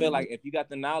 I feel like if you got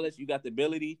the knowledge, you got the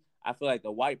ability, I feel like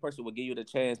the white person will give you the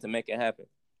chance to make it happen.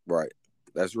 Right.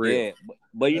 That's real. Yeah.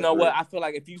 But you know what? I feel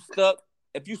like if you stuck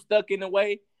in a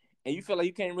way and you feel like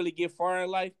you can't really get far in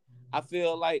life, I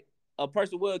feel like a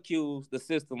person will accuse the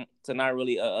system to not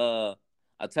really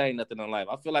attain nothing in life.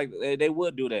 I feel like they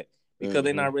would do that because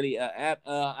they're not really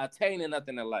attaining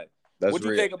nothing in life. What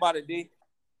you think about it, D?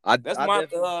 That's my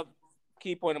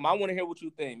key point. I want to hear what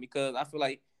you think because I feel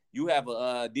like you have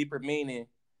a deeper meaning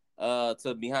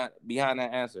to behind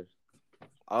that answer.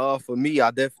 For me, I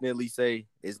definitely say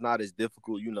it's not as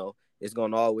difficult. It's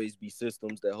gonna always be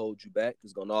systems that hold you back.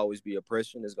 It's gonna always be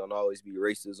oppression. It's gonna always be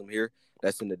racism here.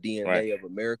 That's in the DNA of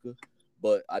America.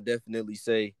 But I definitely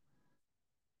say,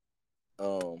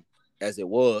 as it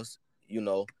was,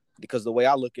 because the way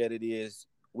I look at it is,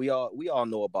 we all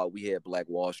know about we had Black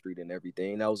Wall Street and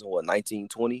everything. That was in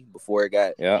 1920 before it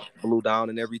got blew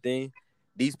down and everything.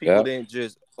 These people didn't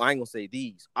just. I ain't gonna say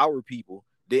these. Our people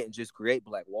didn't just create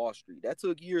Black Wall Street. That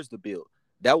took years to build.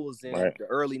 That was in the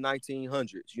early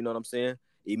 1900s. You know what I'm saying?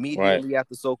 Immediately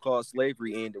after so-called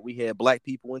slavery ended, we had black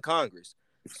people in Congress.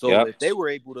 So if they were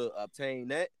able to obtain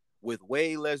that with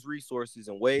way less resources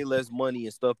and way less money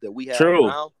and stuff that we have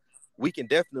now, we can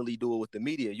definitely do it with the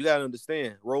media. You got to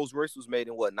understand, Rolls Royce was made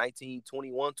in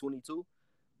 1921, 22?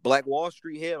 Black Wall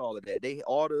Street had all of that.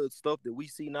 All the stuff that we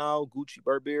see now, Gucci,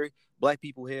 Burberry, black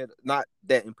people had not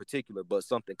that in particular, but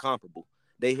something comparable.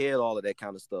 They had all of that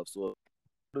kind of stuff. So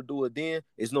to do it then,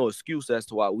 it's no excuse as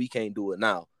to why we can't do it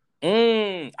now.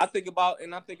 I think about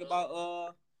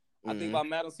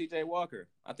Madam C.J. Walker.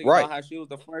 I think about how she was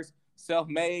the first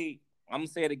self-made. I'm gonna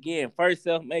say it again. First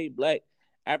self-made Black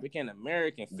African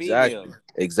American female.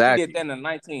 Exactly. She did that in the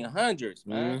 1900s,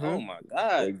 man. Oh my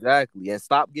God. Exactly. And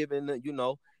stop giving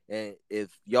and if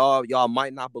y'all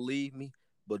might not believe me,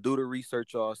 but do the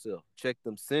research yourself. Check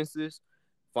them census.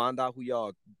 Find out who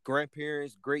y'all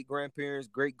grandparents, great-grandparents,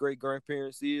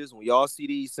 great-great-grandparents is. When y'all see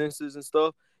these census and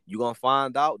stuff, you're going to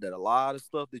find out that a lot of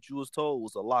stuff that you was told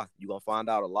was a lie. You're going to find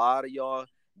out a lot of y'all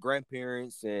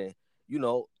grandparents and,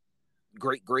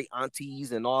 great-great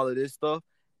aunties and all of this stuff,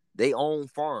 they own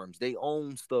farms. They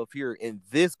own stuff here in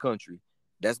this country.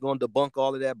 That's going to debunk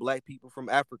all of that Black people from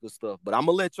Africa stuff. But I'm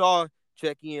going to let y'all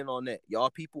check in on that. Y'all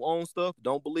people own stuff.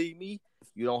 Don't believe me.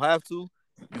 You don't have to.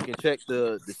 You can check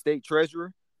the state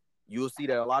treasurer. You'll see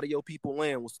that a lot of your people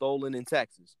land was stolen in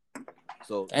taxes.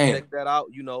 So check that out,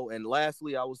 And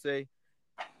lastly, I would say,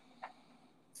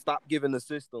 stop giving the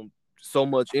system so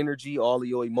much energy, all of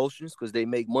your emotions, because they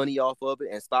make money off of it,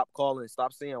 and stop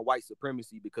saying white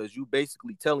supremacy, because you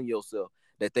basically telling yourself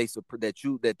that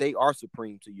they are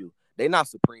supreme to you. They not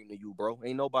supreme to you, bro. They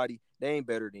ain't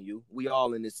better than you. We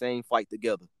all in the same fight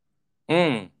together.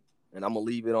 And I'm gonna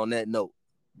leave it on that note.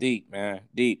 Deep, man.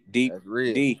 Deep. That's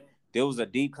real. Deep. There was a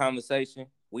deep conversation.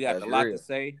 We got a lot to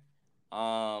say.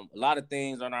 A lot of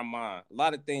things on our mind. A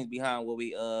lot of things behind what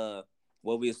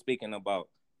we're speaking about.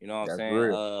 You know what I'm saying?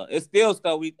 Real. It's still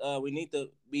stuff we need to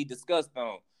be discussed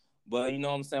on. But you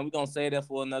know what I'm saying? We're gonna say that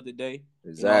for another day.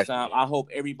 Exactly. You know what I'm saying? I hope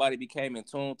everybody became in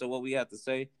tune to what we have to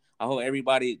say. I hope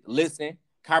everybody listen,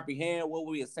 comprehend what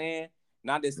we are saying,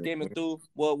 not just skimming through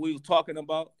what we were talking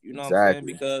about. You know what I'm saying?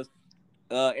 Because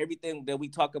everything that we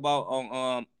talk about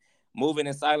on Moving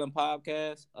in Silent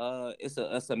podcast,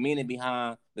 it's a meaning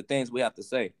behind the things we have to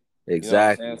say.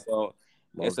 Exactly. You know so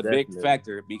it's a big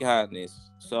factor behind this.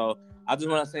 So I just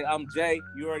want to say I'm Jay.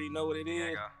 You already know what it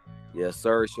is. Yes,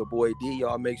 sir. It's your boy D.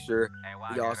 Y'all make sure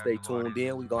y'all stay tuned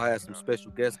in. We're going to have some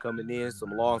special guests coming in,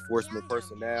 some law enforcement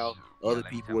personnel, other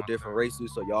people with different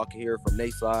races, so y'all can hear from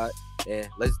their side. And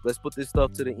let's put this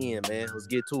stuff to the end, man. Let's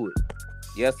get to it.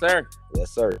 Yes, sir.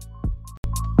 Yes, sir.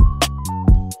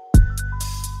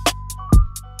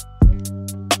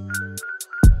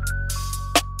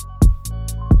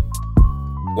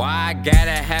 Why I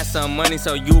gotta have some money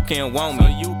so you can want me?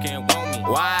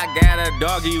 Why I gotta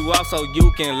dog you off so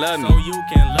you can love me?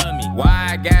 Why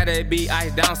I gotta be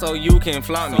iced down so you can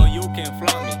flaunt me?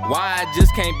 Why I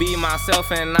just can't be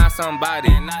myself and not somebody?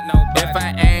 If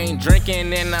I ain't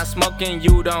drinking and not smoking,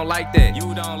 you don't like that.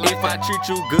 If I treat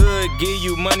you good, give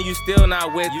you money, you still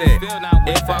not with that.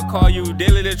 If I call you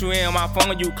daily that you in my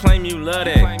phone, you claim you love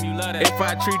that. If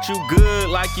I treat you good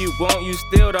like you want, you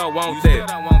still don't want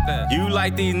that. You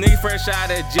like these niggas fresh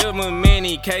out of jail with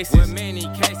many cases.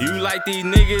 You like these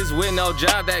niggas with no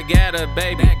job that got a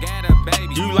baby.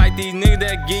 You like these niggas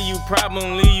that give you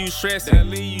problem, leave you stressing.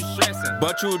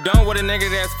 But you don't want a nigga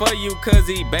that's for you cause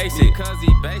he basic.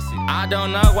 I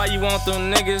don't know why you want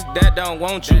them niggas that don't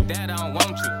want you.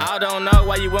 I don't know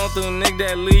why you want them niggas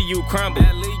that leave you crumble.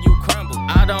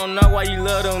 I don't know why you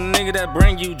love them niggas that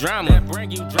bring you drama.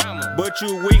 But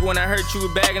you weak when I hurt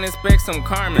you back and expect some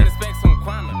karma.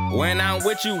 When I'm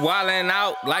with you wildin'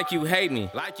 out like you hate me.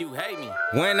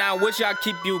 When I'm with you I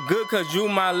keep you good cause you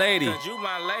my lady.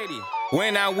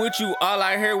 When I'm with you all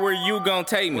I hear where you gon'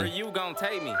 take me.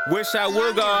 Wish I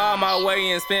would go all my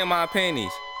way and spend my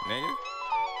pennies.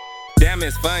 Damn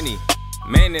it's funny.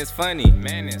 Man it's funny.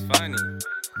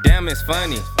 Damn it's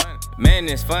funny. Man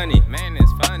it's funny.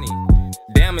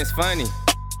 Damn it's funny.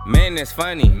 Man it's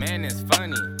funny.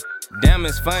 Damn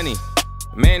it's funny.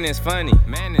 Man it's funny.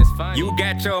 You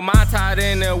got your mind tied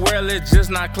in the world, it's just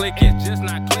not clicking.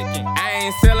 I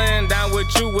ain't selling down with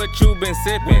you, what you been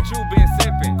sipping.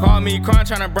 Call me crying,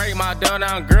 tryna break my door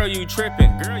down, girl, you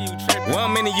tripping.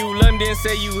 1 minute you love me, then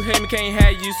say you hate me, can't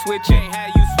have you switching.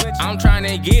 I'm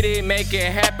tryna get it, make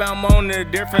it happen, I'm on a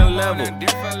different level.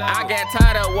 I got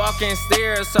tired of walking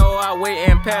stairs, so I wait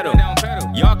and pedal.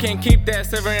 Y'all can keep that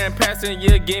silver and passing,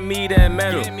 you'll get me that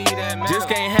metal. Just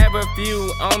can't have a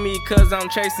few on me, cause I'm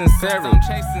chasing several.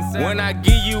 When I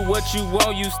give you what you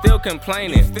want, you still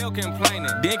complaining. Then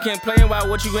complain about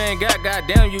what you ain't got,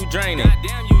 goddamn you draining.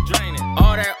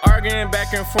 All that arguing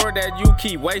back and forth that you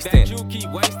keep wasting.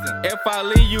 If I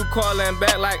leave you calling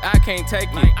back like I can't take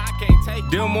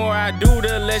it. The more I do,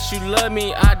 the less you love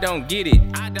me, I don't get it.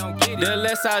 The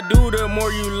less I do, the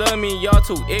more you love me, y'all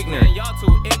too ignorant.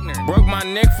 Broke my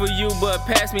neck for you, but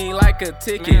pass me like a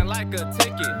ticket.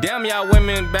 Damn y'all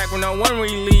women back when no one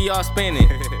really leave y'all spinning.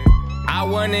 I I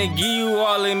wanna give you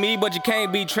all of me, but you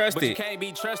can't be trusted.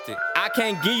 I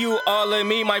can't give you all of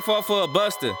me, might fall for a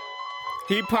buster.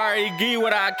 He probably give you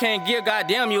what I can't give,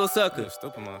 goddamn you a sucker.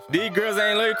 These girls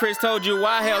ain't loyal, Chris told you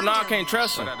why, hell no, I can't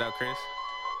trust them.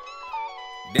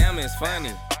 Damn, it's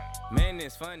funny. Man,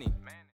 it's funny.